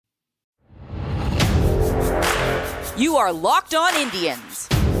You are Locked On Indians,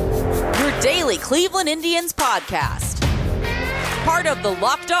 your daily Cleveland Indians podcast. Part of the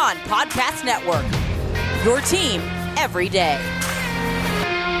Locked On Podcast Network, your team every day.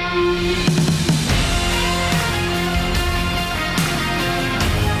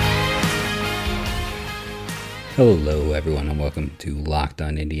 Hello, everyone, and welcome to Locked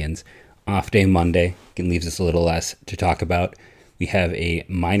On Indians. Off day Monday, it leaves us a little less to talk about. We have a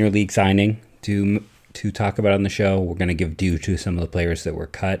minor league signing to talk about on the show. We're going to give due to some of the players that were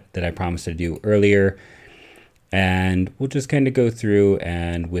cut that I promised to do earlier. And we'll just kind of go through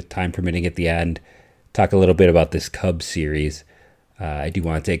and, with time permitting at the end, talk a little bit about this Cubs series. I do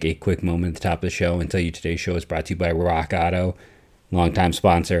want to take a quick moment at the top of the show and tell you today's show is brought to you by Rock Auto, longtime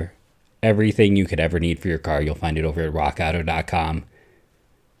sponsor. Everything you could ever need for your car, you'll find it over at rockauto.com.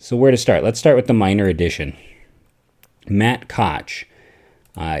 So where to start? Let's start with the minor addition. Matt Koch.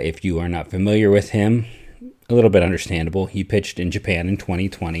 If you are not familiar with him, a little bit understandable. He pitched in Japan in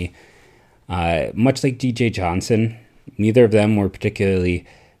 2020. Much like DJ Johnson, neither of them were particularly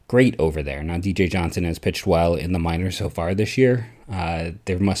great over there. Now, DJ Johnson has pitched well in the minors so far this year.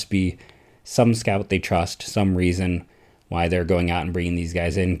 There must be some scout they trust, some reason why they're going out and bringing these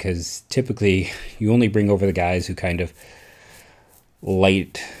guys in, because typically you only bring over the guys who kind of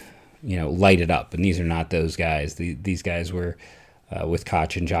light it up, and these are not those guys. These guys were with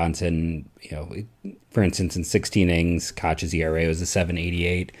Koch and Johnson. For instance, in 16 innings, Koch's ERA was a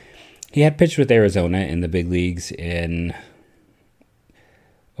 7.88. He had pitched with Arizona in the big leagues in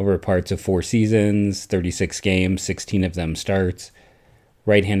over parts of 4 seasons, 36 games, 16 of them starts.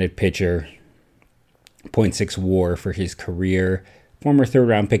 Right-handed pitcher. 0.6 WAR for his career. Former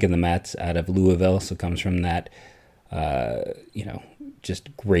third-round pick in the Mets out of Louisville, so comes from that,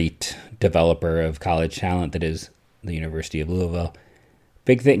 just great developer of college talent that is the University of Louisville.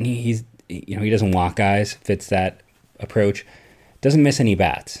 Big thing, he doesn't walk guys, fits that approach. Doesn't miss any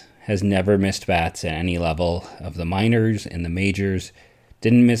bats. Has never missed bats at any level of the minors and the majors.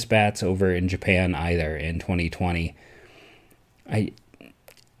 Didn't miss bats over in Japan either in 2020.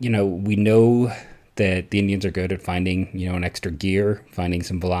 We know that the Indians are good at finding, an extra gear, finding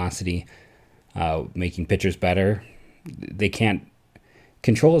some velocity, making pitchers better. They can't.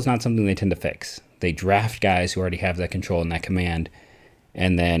 Control is not something they tend to fix. They draft guys who already have that control and that command,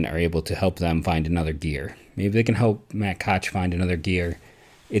 and then are able to help them find another gear. Maybe they can help Matt Koch find another gear.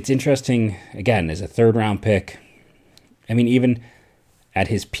 It's interesting, again, as a third-round pick. I mean, even at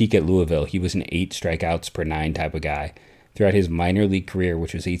his peak at Louisville, he was an 8 strikeouts per 9 type of guy. Throughout his minor league career,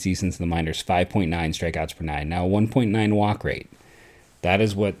 which was 8 seasons in the minors, 5.9 strikeouts per 9. Now 1.9 walk rate. That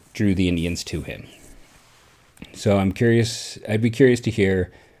is what drew the Indians to him. So I'd be curious to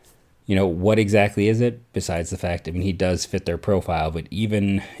hear, what exactly is it, besides the fact, he does fit their profile, but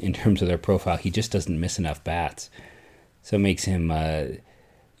even in terms of their profile, he just doesn't miss enough bats. So it makes him,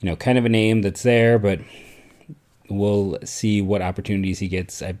 kind of a name that's there, but we'll see what opportunities he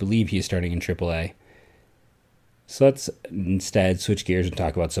gets. I believe he is starting in AAA. So let's instead switch gears and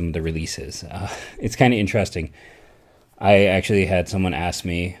talk about some of the releases. It's kind of interesting. I actually had someone ask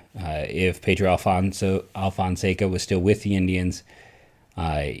me if Pedro Alfonseca was still with the Indians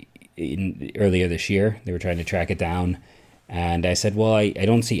earlier this year. They were trying to track it down. And I said, well, I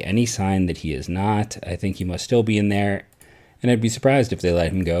don't see any sign that he is not. I think he must still be in there. And I'd be surprised if they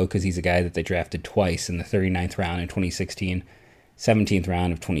let him go, because he's a guy that they drafted twice in the 39th round in 2016, 17th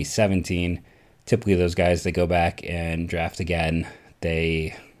round of 2017. Typically, those guys that go back and draft again,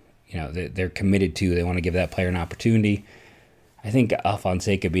 they're committed to. They want to give that player an opportunity. I think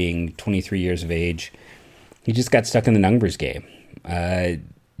Alfonseca, being 23 years of age, he just got stuck in the numbers game.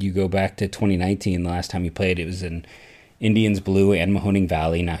 You go back to 2019, the last time he played, it was in Indians Blue and Mahoning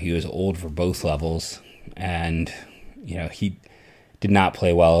Valley. Now, he was old for both levels, and he did not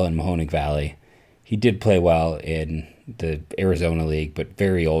play well in Mahoning Valley. He did play well in the Arizona League, but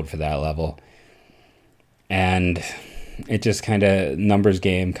very old for that level. And it just kind of, numbers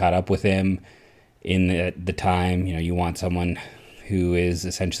game caught up with him in the time. You want someone who is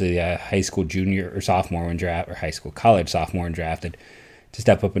essentially a high school junior or sophomore when drafted, or high school college sophomore and drafted, to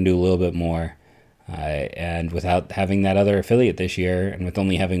step up and do a little bit more. And without having that other affiliate this year, and with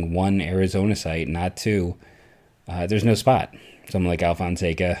only having one Arizona site, not 2, there's no spot. Someone like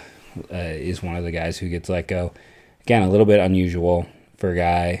Alfonseca is one of the guys who gets let go. Again, a little bit unusual for a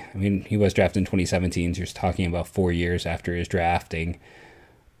guy. He was drafted in 2017, so you're talking about 4 years after his drafting.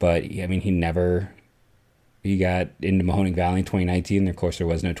 But, he got into Mahoning Valley in 2019. Of course, there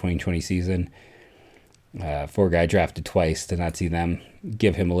was no 2020 season. For a guy drafted twice, to not see them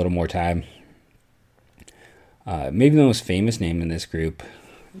give him a little more time. Maybe the most famous name in this group,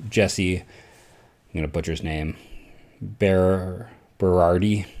 Jesse, I'm going to butcher his name,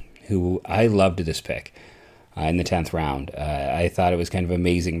 Berardi, who I loved this pick in the 10th round. I thought it was kind of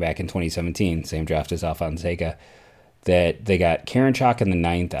amazing back in 2017, same draft as Fonseca, that they got Karinchak in the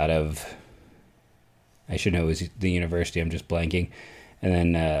 9th out of, I should know it was the university, I'm just blanking,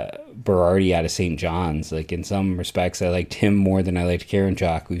 and then Berardi out of St. John's. Like, in some respects, I liked him more than I liked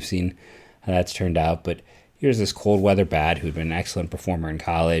Karinchak. We've seen how that's turned out, but here's this cold weather bat who'd been an excellent performer in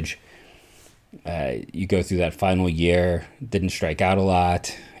college. You go through that final year, didn't strike out a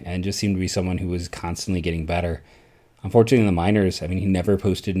lot, and just seemed to be someone who was constantly getting better. Unfortunately, in the minors, I mean, he never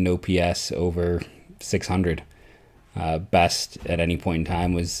posted an OPS over 600. Best at any point in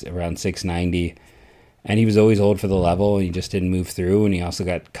time was around 690. And he was always old for the level, and he just didn't move through, and he also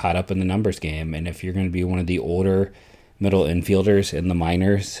got caught up in the numbers game. And if you're going to be one of the older middle infielders in the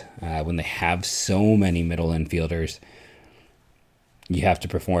minors, when they have so many middle infielders, you have to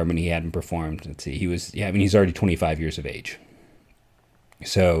perform, and he hadn't performed. Let's see, he's already 25 years of age.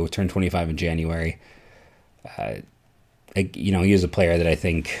 So, turned 25 in January. He is a player that I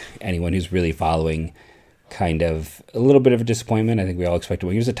think anyone who's really following kind of a little bit of a disappointment. I think we all expected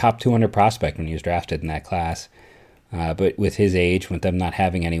him. He was a top 200 prospect when he was drafted in that class. But with his age, with them not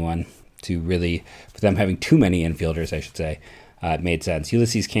having anyone with them having too many infielders, I should say, it made sense.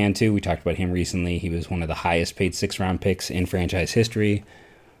 Ulysses Cantu, we talked about him recently. He was one of the highest paid 6th-round picks in franchise history.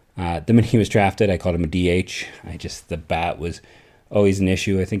 The minute he was drafted, I called him a DH. The bat was always an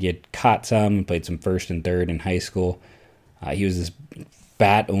issue. I think he had caught some, played some first and third in high school. He was this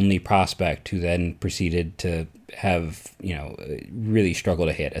bat-only prospect who then proceeded to have, really struggle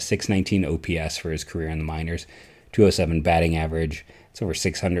to hit. A 619 OPS for his career in the minors, 207 batting average. It's over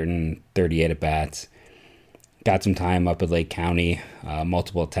 638 at-bats. Got some time up at Lake County,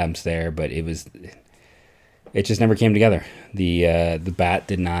 multiple attempts there, but it just never came together. The bat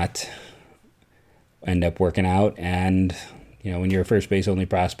did not end up working out, and when you're a first base only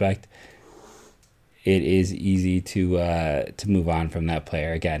prospect, it is easy to move on from that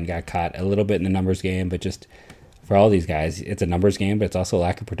player. Again, got caught a little bit in the numbers game, but just for all these guys, it's a numbers game, but it's also a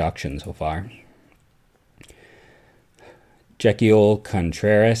lack of production so far. Jequiel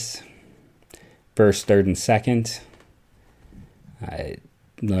Contreras, first, third, and second.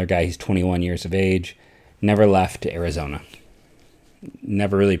 Another guy, he's 21 years of age, never left Arizona.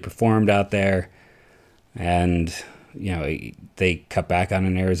 Never really performed out there, and they cut back on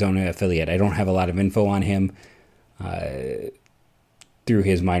an Arizona affiliate. I don't have a lot of info on him through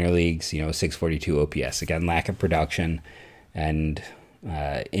his minor leagues, 642 OPS. Again, lack of production and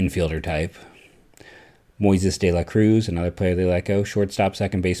infielder type. Moises de la Cruz, another player they let go, shortstop,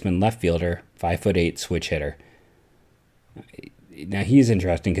 second baseman, left fielder, 5'8", switch hitter. Now, he's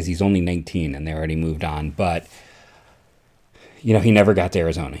interesting because he's only 19 and they already moved on, but he never got to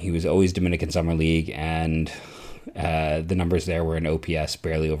Arizona. He was always Dominican Summer League, and the numbers there were an OPS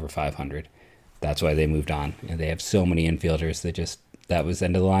barely over 500. That's why they moved on. And they have so many infielders that was the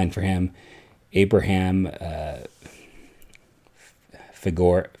end of the line for him. Abraham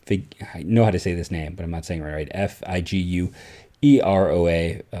Figueroa, I know how to say this name, but I'm not saying it right. Figueroa.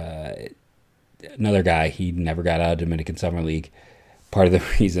 Another guy, he never got out of Dominican Summer League. Part of the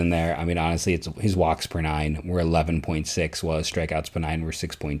reason there, I mean, honestly, it's his walks per 9 were 11.6, while his strikeouts per 9 were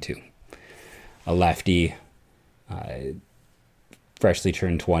 6.2. A lefty, freshly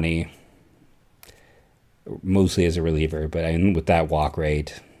turned 20, mostly as a reliever, but with that walk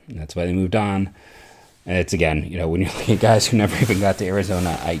rate, that's why they moved on. And it's, again, when you're looking at guys who never even got to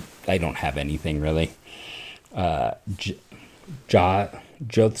Arizona, I don't have anything really.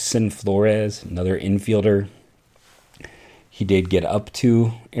 Jotson Flores, another infielder. He did get up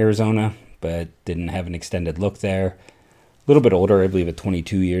to Arizona, but didn't have an extended look there. A little bit older, I believe, at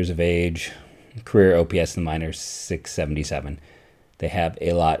 22 years of age. Career OPS in the minors, 677. They have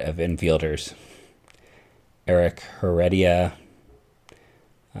a lot of infielders. Eric Heredia.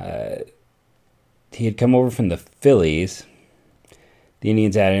 He had come over from the Phillies. The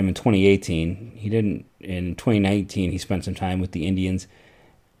Indians added him in 2018. He didn't. In 2019, he spent some time with the Indians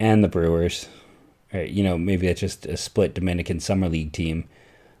and the Brewers. Maybe that's just a split Dominican Summer League team.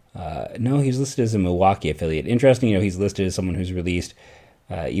 No, he's listed as a Milwaukee affiliate. Interesting, he's listed as someone who's released,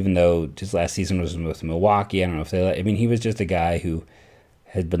 even though his last season was with Milwaukee. I don't know if he was just a guy who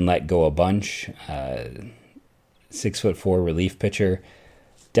had been let go a bunch. 6'4" relief pitcher.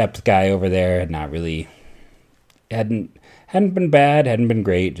 Depth guy over there, hadn't been bad, hadn't been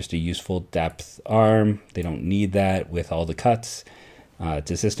great, just a useful depth arm. They don't need that with all the cuts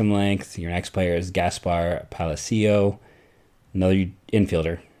to system length. Your next player is Gaspar Palacio, another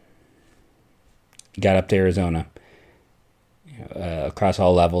infielder. Got up to Arizona. across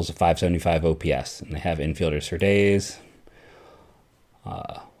all levels of 575 OPS. And they have infielders for days.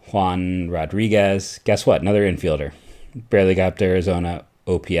 Juan Rodriguez, guess what? Another infielder. Barely got up to Arizona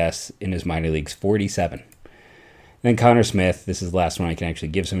OPS in his minor leagues, 47. And then Connor Smith, this is the last one I can actually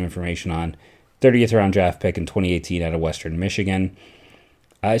give some information on. 30th round draft pick in 2018 out of Western Michigan.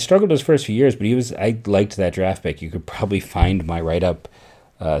 I struggled his first few years, but I liked that draft pick. You could probably find my write-up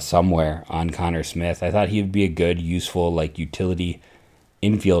somewhere on Connor Smith. I thought he would be a good, useful, utility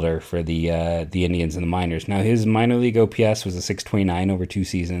infielder for the Indians and the minors. Now, his minor league OPS was a 629 over 2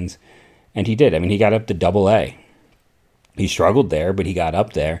 seasons, and he did. I mean, he got up to Double-A. He struggled there, but he got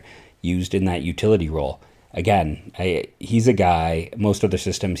up there, used in that utility role. Again, he's a guy, most other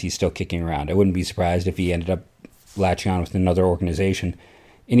systems, he's still kicking around. I wouldn't be surprised if he ended up latching on with another organization.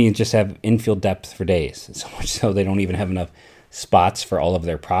 Indians just have infield depth for days, so much so they don't even have enough spots for all of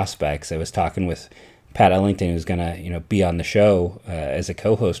their prospects. I was talking with Pat Ellington, who's going to be on the show as a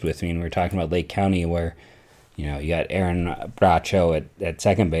co-host with me, and we were talking about Lake County, where you got Aaron Bracho at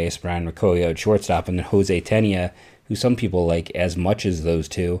second base, Brian Ricoyo at shortstop, and then Jose Tena, who some people like as much as those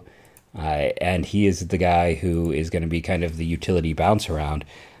two. And he is the guy who is going to be kind of the utility bounce around.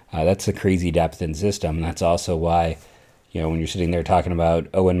 That's a crazy depth in system. And that's also why, when you're sitting there talking about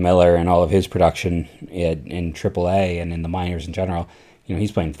Owen Miller and all of his production in AAA and in the minors in general,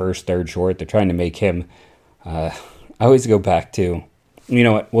 he's playing first, third, short. They're trying to make him. I always go back to, you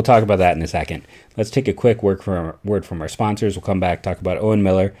know what? We'll talk about that in a second. Let's take a quick word from our sponsors. We'll come back, talk about Owen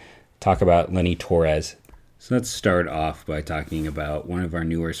Miller, talk about Lenny Torres. So let's start off by talking about one of our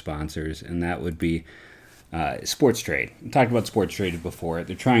newer sponsors, and that would be Sports Trade. We talked about Sports Trade before.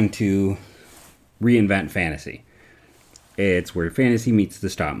 They're trying to reinvent fantasy. It's where fantasy meets the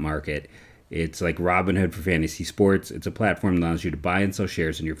stock market. It's like Robinhood for fantasy sports. It's a platform that allows you to buy and sell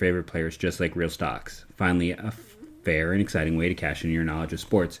shares in your favorite players just like real stocks. Finally, a fair and exciting way to cash in your knowledge of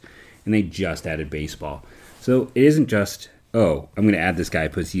sports. And they just added baseball. So it isn't just, I'm going to add this guy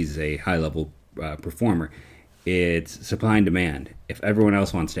because he's a high-level performer. It's supply and demand. If everyone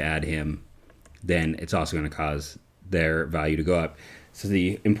else wants to add him, then it's also going to cause their value to go up. So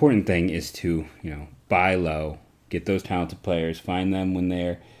the important thing is to, buy low, get those talented players, find them when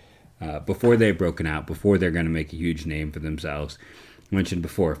they're, before they've broken out, before they're going to make a huge name for themselves. I mentioned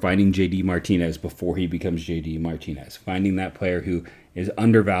before, finding JD Martinez before he becomes JD Martinez. Finding that player who is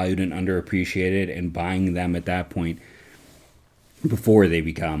undervalued and underappreciated and buying them at that point before they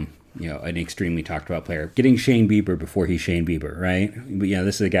become an extremely talked about player. Getting Shane Bieber before he's Shane Bieber, right? But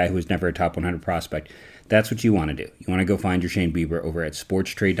this is a guy who was never a top 100 prospect. That's what you want to do. You want to go find your Shane Bieber over at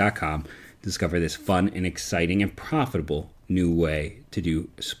sportstrade.com. Discover this fun and exciting and profitable new way to do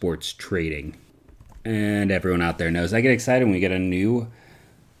sports trading. And everyone out there knows I get excited when we get a new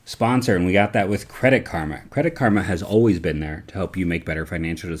sponsor, and we got that with Credit Karma. Credit Karma has always been there to help you make better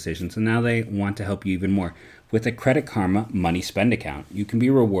financial decisions, and now they want to help you even more. With a Credit Karma Money Spend account, you can be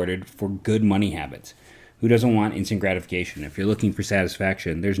rewarded for good money habits. Who doesn't want instant gratification? If you're looking for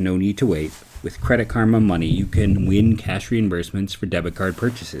satisfaction, there's no need to wait. With Credit Karma Money, you can win cash reimbursements for debit card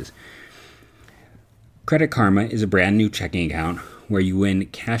purchases. Credit Karma is a brand new checking account where you win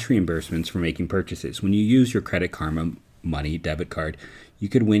cash reimbursements for making purchases. When you use your Credit Karma Money debit card, you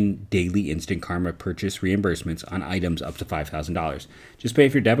could win daily instant Karma purchase reimbursements on items up to $5,000. Just pay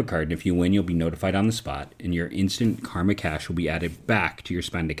for your debit card, and if you win, you'll be notified on the spot, and your instant Karma cash will be added back to your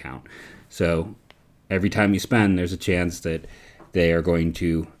spend account. So every time you spend, there's a chance that they are going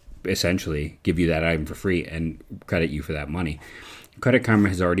to essentially give you that item for free and credit you for that money. Credit Karma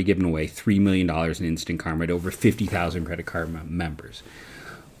has already given away $3 million in instant Karma to over 50,000 Credit Karma members.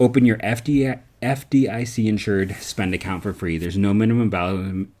 Open your FDIC-insured spend account for free. There's no minimum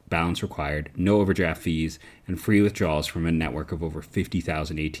balance required, no overdraft fees, and free withdrawals from a network of over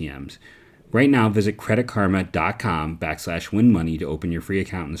 50,000 ATMs. Right now, visit creditkarma.com/winmoney to open your free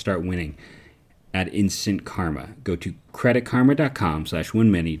account and start winning at Instant Karma. Go to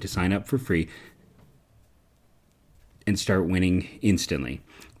creditkarma.com/winmoney to sign up for free and start winning instantly.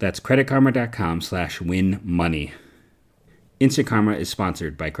 That's creditkarma.com/winmoney. Instant Karma is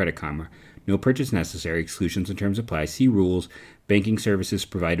sponsored by Credit Karma. No purchase necessary. Exclusions and terms apply. See rules. Banking services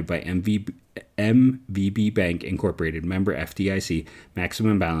provided by MVB Bank Incorporated. Member FDIC.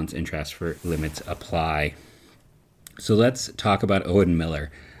 Maximum balance and transfer limits apply. So let's talk about Owen Miller,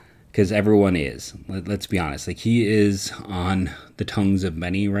 because everyone is. Let's be honest. He is on the tongues of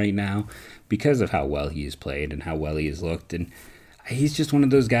many right now because of how well he has played and how well he has looked. And he's just one of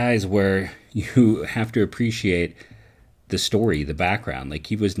those guys where you have to appreciate the story, the background.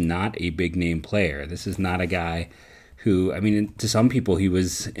 He was not a big name player. This is not a guy who, to some people, he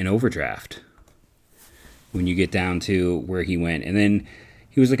was an overdraft. when you get down to where he went. And then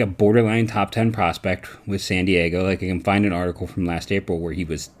he was like a borderline top 10 prospect with San Diego. Like I can find an article from last April where he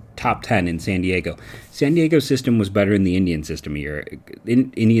was top 10 in San Diego. San Diego's system was better than the Indian system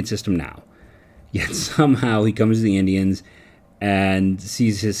Indian system now. Yet somehow he comes to the Indians and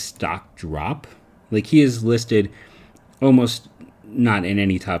sees his stock drop. Like he is listed almost not in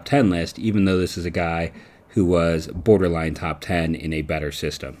any top 10 list, even though this is a guy who was borderline top 10 in a better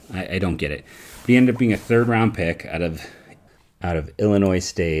system. I don't get it. But he ended up being a third-round pick out of Illinois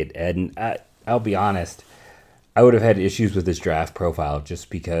State. And I'll be honest, I would have had issues with his draft profile just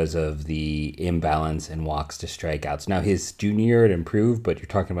because of the imbalance in walks to strikeouts. Now, his junior year had improved, but you're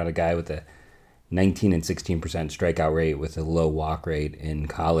talking about a guy with a 19 and 16% strikeout rate with a low walk rate in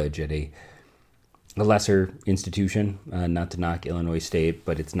college at a lesser institution. Not to knock Illinois State,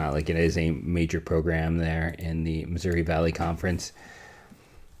 but it's not like it is a major program there in the Missouri Valley Conference.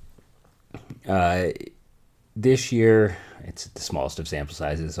 This year, it's the smallest of sample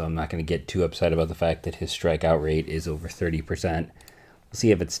sizes, so I'm not going to get too upset about the fact that his strikeout rate is over 30%. We'll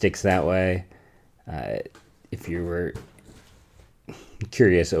see if it sticks that way. If you were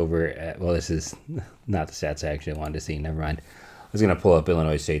curious over, well, this is not the stats I actually wanted to see. Never mind. I was going to pull up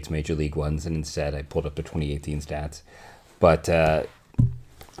Illinois State's Major League ones, and instead I pulled up the 2018 stats. But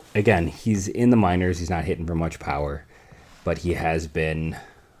again, he's in the minors. He's not hitting for much power, but he has been,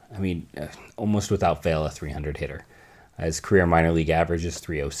 almost without fail, a 300 hitter. His career minor league average is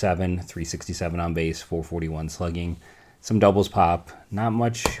 307, 367 on base, 441 slugging. Some doubles pop, not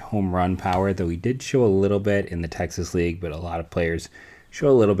much home run power, though he did show a little bit in the Texas League, but a lot of players show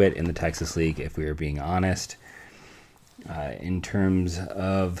a little bit in the Texas League, if we were being honest. In terms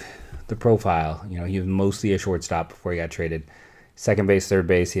of the profile, he was mostly a shortstop before he got traded. Second base, third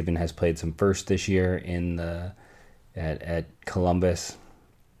base, he even has played some first this year at Columbus.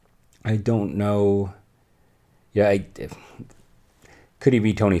 I don't know. Could he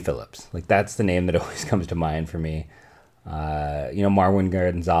be Tony Phillips? Like, that's the name that always comes to mind for me. Marwin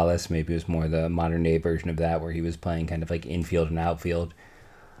Gonzalez maybe was more the modern day version of that, where he was playing kind of like infield and outfield.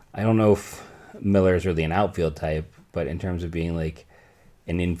 I don't know if Miller is really an outfield type, but in terms of being like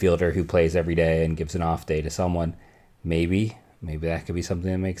an infielder who plays every day and gives an off day to someone, maybe that could be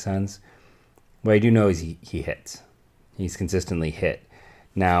something that makes sense. What I do know is he hits. He's consistently hit.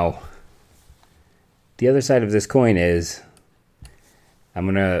 Now, the other side of this coin is, I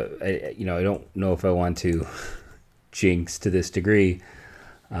don't know if I want to jinx to this degree,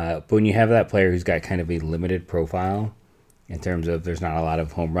 but when you have that player who's got kind of a limited profile in terms of there's not a lot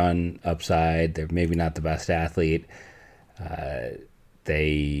of home run upside, they're maybe not the best athlete,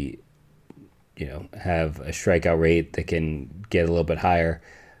 they have a strikeout rate that can get a little bit higher.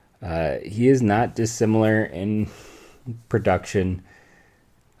 He is not dissimilar in production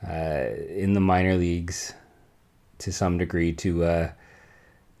in the minor leagues to some degree to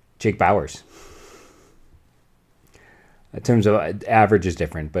Jake Bauers. In terms of average is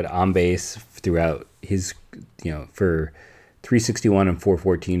different, but on base throughout his, for 361 and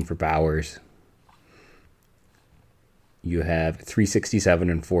 414 for Bauers, you have 367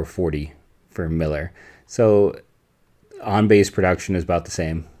 and 440 for Miller. So on base production is about the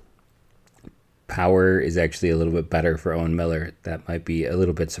same. Power is actually a little bit better for Owen Miller. That might be a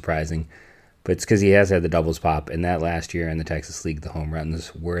little bit surprising, but it's because he has had the doubles pop, and that last year in the Texas League, the home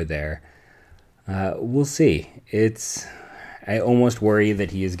runs were there. We'll see. I almost worry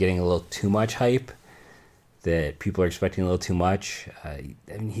that he is getting a little too much hype, that people are expecting a little too much.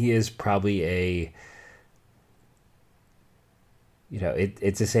 He is probably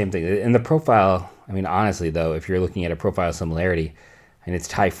it's the same thing. And the profile, honestly, though, if you're looking at a profile similarity, and it's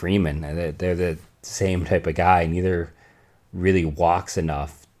Ty Freeman, they're the same type of guy. Neither really walks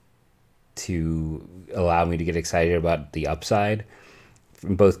enough to allow me to get excited about the upside.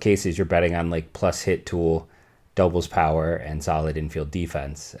 In both cases, you're betting on like plus hit tool, doubles power, and solid infield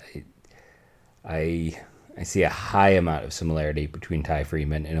defense. I see a high amount of similarity between Ty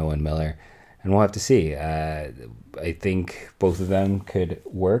Freeman and Owen Miller, and we'll have to see. I think both of them could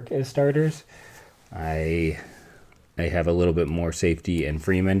work as starters. I have a little bit more safety in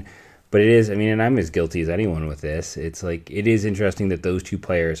Freeman, but it is, and I'm as guilty as anyone with this. It's like, it is interesting that those two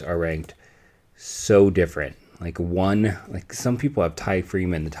players are ranked so different. Like some people have Ty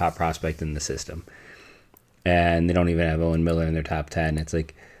Freeman, the top prospect in the system, and they don't even have Owen Miller in their top 10. It's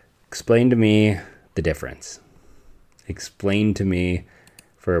like, explain to me the difference. Explain to me,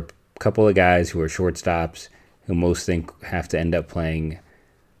 for a couple of guys who are shortstops, who most think have to end up playing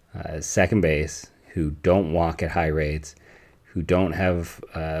second base, who don't walk at high rates, who don't have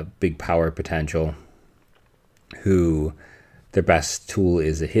big power potential, who their best tool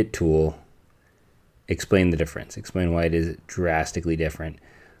is a hit tool, Explain the difference. Explain why it is drastically different.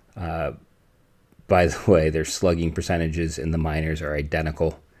 By the way, their slugging percentages in the minors are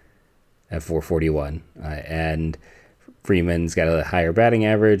identical at 441. And Freeman's got a higher batting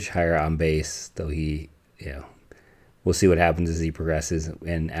average, higher on base, though we'll see what happens as he progresses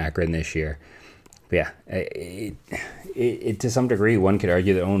in Akron this year. But yeah, it to some degree, one could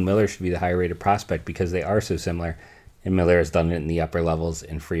argue that Owen Miller should be the higher rated prospect because they are so similar. And Miller has done it in the upper levels,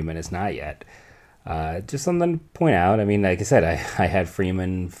 and Freeman is not yet. Just something to point out. I mean, like I said, I had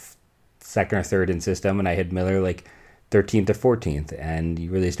Freeman second or third in system, and I had Miller like 13th or 14th. And you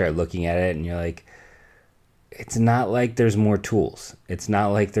really start looking at it, and you're like, it's not like there's more tools. It's not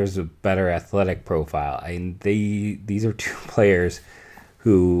like there's a better athletic profile. I mean, these are two players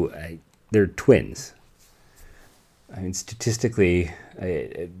who they're twins. I mean, statistically,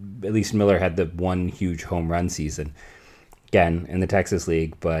 at least Miller had the one huge home run season. Again, in the Texas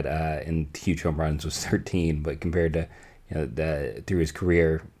League, but in huge home runs was 13. But compared to through his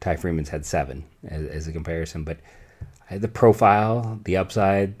career, Ty Freeman's had 7 as a comparison. But the profile, the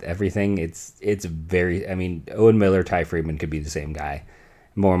upside, everything, it's very. I mean, Owen Miller, Ty Freeman could be the same guy.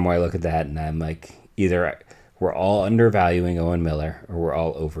 More and more I look at that, and I'm like, either we're all undervaluing Owen Miller, or we're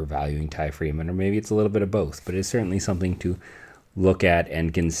all overvaluing Ty Freeman, or maybe it's a little bit of both. But it's certainly something to look at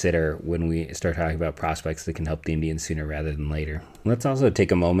and consider when we start talking about prospects that can help the Indians sooner rather than later. Let's also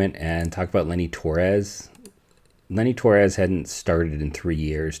take a moment and talk about Lenny Torres. Lenny Torres hadn't started in 3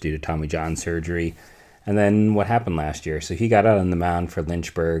 years due to Tommy John surgery. And then what happened last year? So he got out on the mound for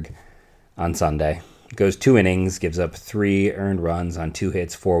Lynchburg on Sunday. Goes 2 innings, gives up 3 earned runs on 2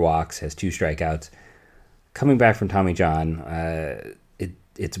 hits, 4 walks, has 2 strikeouts. Coming back from Tommy John,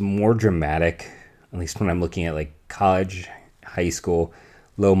 it's more dramatic, at least when I'm looking at like college, high school,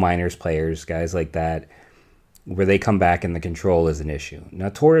 low minors players, guys like that, where they come back and the control is an issue. Now,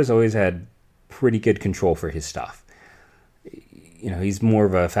 Torres always had pretty good control for his stuff. He's more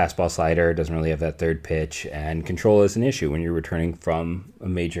of a fastball slider, doesn't really have that third pitch, and control is an issue when you're returning from a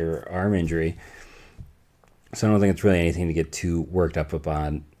major arm injury. So I don't think it's really anything to get too worked up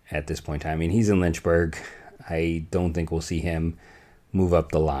upon at this point in time. I mean, he's in Lynchburg. I don't think we'll see him move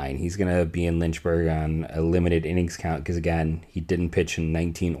up the line. He's going to be in Lynchburg on a limited innings count because, again, he didn't pitch in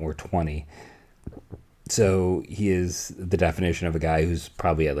 19 or 20. So he is the definition of a guy who's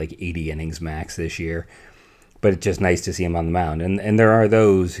probably at like 80 innings max this year. But it's just nice to see him on the mound. And there are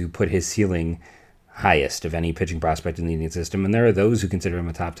those who put his ceiling highest of any pitching prospect in the Indian system. And there are those who consider him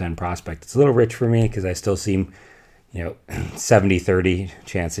a top 10 prospect. It's a little rich for me because I still see him, 70-30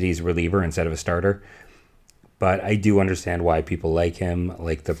 chance that he's a reliever instead of a starter. But I do understand why people like him,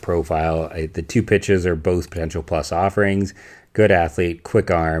 like the profile. The 2 pitches are both potential plus offerings. Good athlete,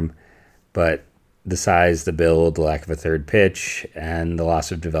 quick arm, but the size, the build, the lack of a third pitch, and the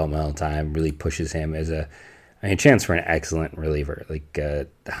loss of developmental time really pushes him as a chance for an excellent reliever, like a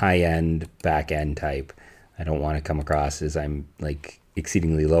high-end, back-end type. I don't want to come across as I'm like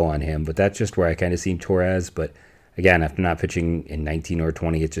exceedingly low on him, but that's just where I kind of see Torres. But again, after not pitching in 19 or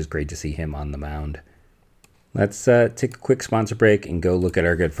 20, it's just great to see him on the mound. Let's take a quick sponsor break and go look at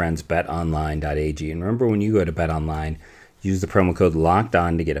our good friends betonline.ag. And remember, when you go to BetOnline, use the promo code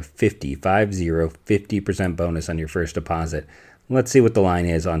LOCKEDON to get a 50% bonus on your first deposit. Let's see what the line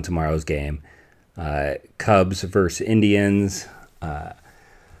is on tomorrow's game. Cubs versus Indians.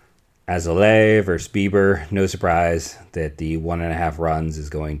 Azalea versus Bieber. No surprise that the 1.5 runs are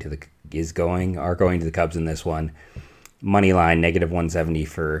going to the Cubs in this one. Money line -170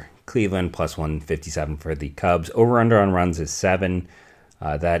 for Cleveland, plus 157 for the Cubs. Over-under on runs is 7.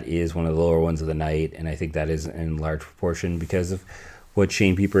 That is one of the lower ones of the night, and I think that is in large proportion because of what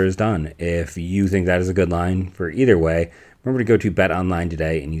Shane Pieper has done. If you think that is a good line for either way, remember to go to BetOnline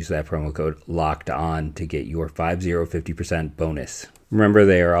today and use that promo code LOCKEDON to get your 50% bonus. Remember,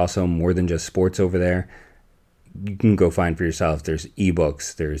 they are also more than just sports over there. You can go find for yourself. There's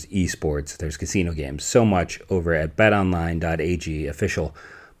ebooks, there's esports, there's casino games. So much over at betonline.ag, official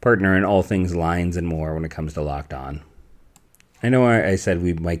partner in all things lines and more when it comes to Locked On. I know I said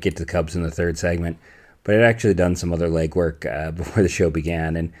we might get to the Cubs in the third segment, but I'd actually done some other legwork before the show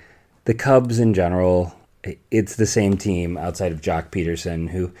began. And the Cubs in general, it's the same team outside of Jock Peterson,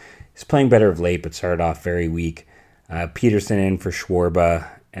 who is playing better of late but started off very weak. Peterson in for Schwarber,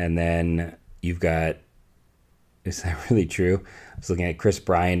 and then you've got, is that really true? I was looking at Chris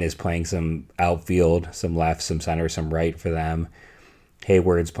Bryant is playing some outfield, some left, some center, some right for them.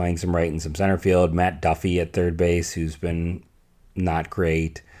 Hayward's playing some right and some center field. Matt Duffy at third base, who's been not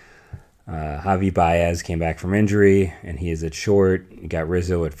great. Javi Baez came back from injury, and he is at short. You got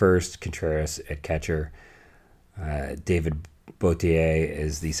Rizzo at first, Contreras at catcher. David Bautier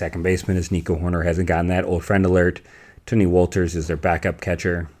is the second baseman, as Nico Horner hasn't gotten that old friend alert. Tony Wolters is their backup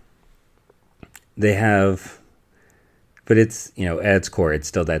catcher. They have, but it's, at its core, it's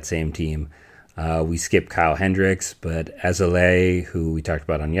still that same team. We skip Kyle Hendricks, but Azalea, who we talked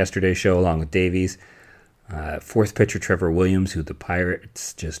about on yesterday's show, along with Davies. Fourth pitcher Trevor Williams, who the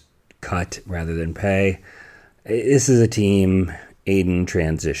Pirates just cut rather than pay. This is a team in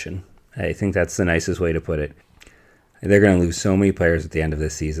transition. I think that's the nicest way to put it. They're going to lose so many players at the end of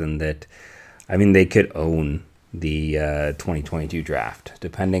this season that, they could own the 2022 draft,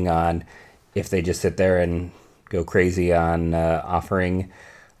 depending on if they just sit there and go crazy on offering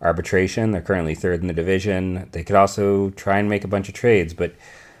arbitration. They're currently third in the division. They could also try and make a bunch of trades, but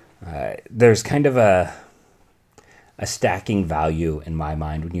there's kind of a stacking value in my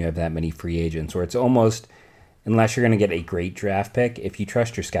mind when you have that many free agents, where it's almost, unless you're going to get a great draft pick, if you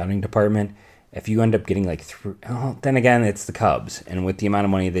trust your scouting department, if you end up getting then again, it's the Cubs. And with the amount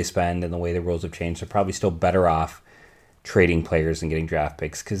of money they spend and the way the rules have changed, they're probably still better off trading players than getting draft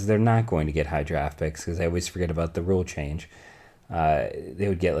picks, because they're not going to get high draft picks, because I always forget about the rule change. They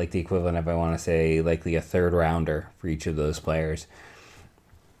would get the equivalent of, I want to say, likely a third rounder for each of those players.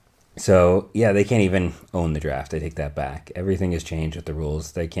 So, yeah, they can't even own the draft. I take that back. Everything has changed with the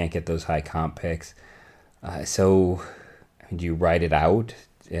rules. They can't get those high comp picks. So, do you ride it out?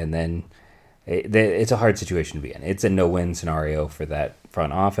 And then it's a hard situation to be in. It's a no-win scenario for that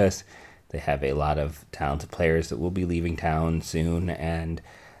front office. They have a lot of talented players that will be leaving town soon. And,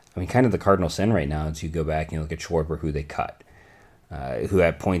 kind of the cardinal sin right now is you go back and you look at Schwarber, who they cut, who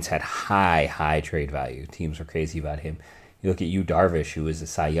at points had high trade value. Teams were crazy about him. You look at Yu Darvish, who was a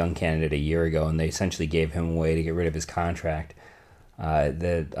Cy Young candidate a year ago, and they essentially gave him away to get rid of his contract.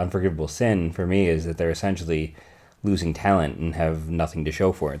 The unforgivable sin for me is that they're essentially losing talent and have nothing to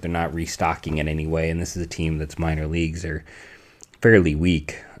show for it. They're not restocking in any way, and this is a team that's minor leagues are fairly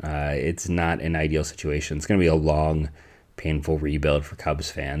weak. It's not an ideal situation. It's going to be a long, painful rebuild for Cubs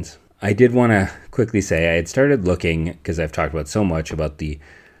fans. I did want to quickly say I had started looking, because I've talked about so much about the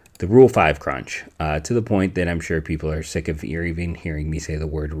Rule 5 crunch, to the point that I'm sure people are sick of even hearing me say the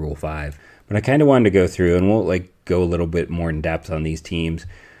word Rule 5. But I kind of wanted to go through, and we'll go a little bit more in depth on these teams,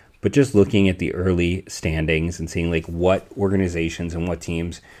 but just looking at the early standings and seeing what organizations and what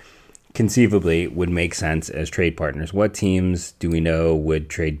teams conceivably would make sense as trade partners. What teams do we know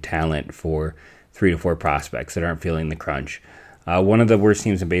would trade talent for 3 to 4 prospects that aren't feeling the crunch? One of the worst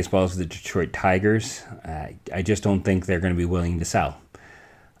teams in baseball is the Detroit Tigers. I just don't think they're going to be willing to sell.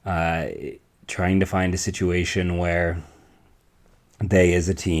 Trying to find a situation where they as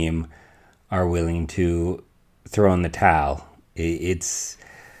a team are willing to throw in the towel, it's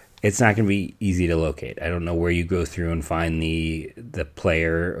not going to be easy to locate. I don't know where you go through and find the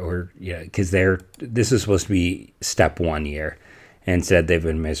player, or because this is supposed to be step 1 year, and instead they've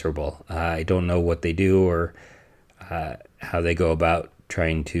been miserable. I don't know what they do or how they go about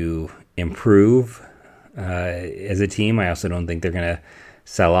trying to improve as a team. I also don't think they're going to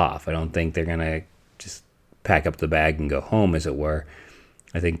sell off. I don't think they're going to just pack up the bag and go home, as it were.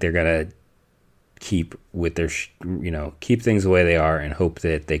 I think they're going to keep with their, keep things the way they are and hope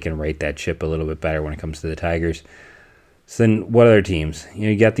that they can right that ship a little bit better when it comes to the Tigers. So then what other teams?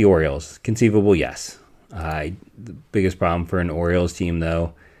 You got the Orioles. Conceivable, yes. The biggest problem for an Orioles team,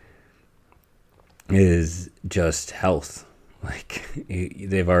 though, is just health.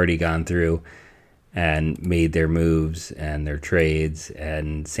 They've already gone through and made their moves and their trades,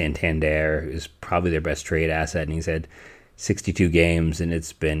 and Santander is probably their best trade asset, and he's had 62 games, and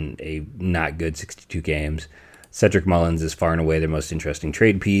it's been a not good 62 games. Cedric Mullins is far and away their most interesting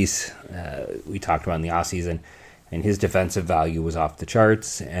trade piece. We talked about in the offseason, and his defensive value was off the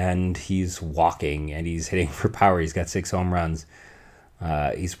charts, and he's walking, and he's hitting for power. He's got 6 home runs.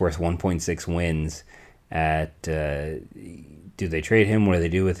 He's worth 1.6 wins. Do they trade him? What do they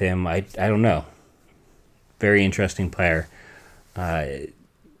do with him? I don't know. Very interesting player.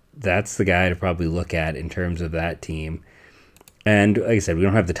 That's the guy to probably look at in terms of that team. And like I said, we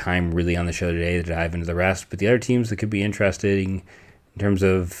don't have the time really on the show today to dive into the rest, but the other teams that could be interesting in terms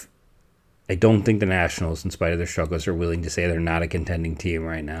of, I don't think the Nationals, in spite of their struggles, are willing to say they're not a contending team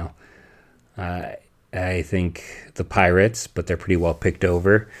right now. I think the Pirates, but they're pretty well picked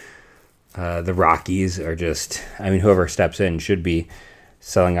over. The Rockies are just, whoever steps in should be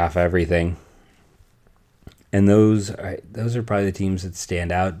selling off everything. And those are probably the teams that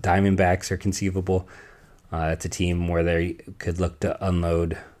stand out. Diamondbacks are conceivable. It's a team where they could look to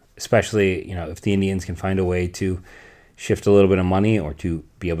unload, especially, if the Indians can find a way to shift a little bit of money or to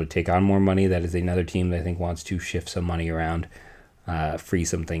be able to take on more money. That is another team that I think wants to shift some money around. free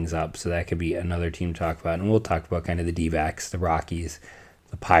some things up. So that could be another team to talk about. And we'll talk about kind of the D-backs, the Rockies,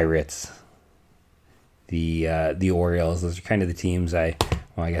 the Pirates, the Orioles. Those are kind of the teams I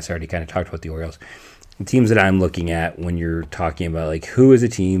guess I already kind of talked about the Orioles. The teams that I'm looking at when you're talking about like who is a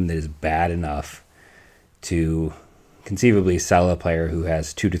team that is bad enough to conceivably sell a player who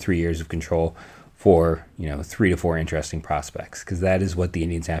has 2 to 3 years of control for 3 to 4 interesting prospects, because that is what the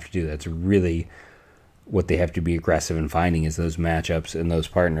Indians have to do. That's really what they have to be aggressive in finding, is those matchups and those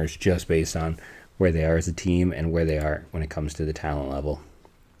partners just based on where they are as a team and where they are when it comes to the talent level.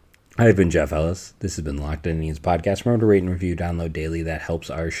 I've been Jeff Ellis. This has been Locked On Indians podcast. Remember to rate and review, download daily. That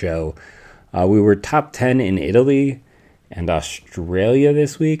helps our show. We were top 10 in Italy and Australia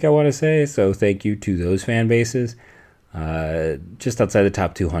this week, I want to say. So thank you to those fan bases. Just outside the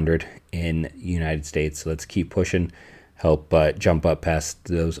top 200 in the United States. So let's keep pushing. Help jump up past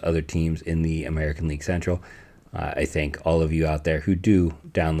those other teams in the American League Central. I thank all of you out there who do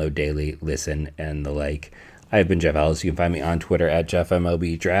download daily, listen, and the like. I have been Jeff Ellis. You can find me on Twitter at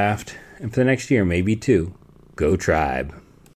JeffMLBDraft. And for the next year, maybe 2, go Tribe.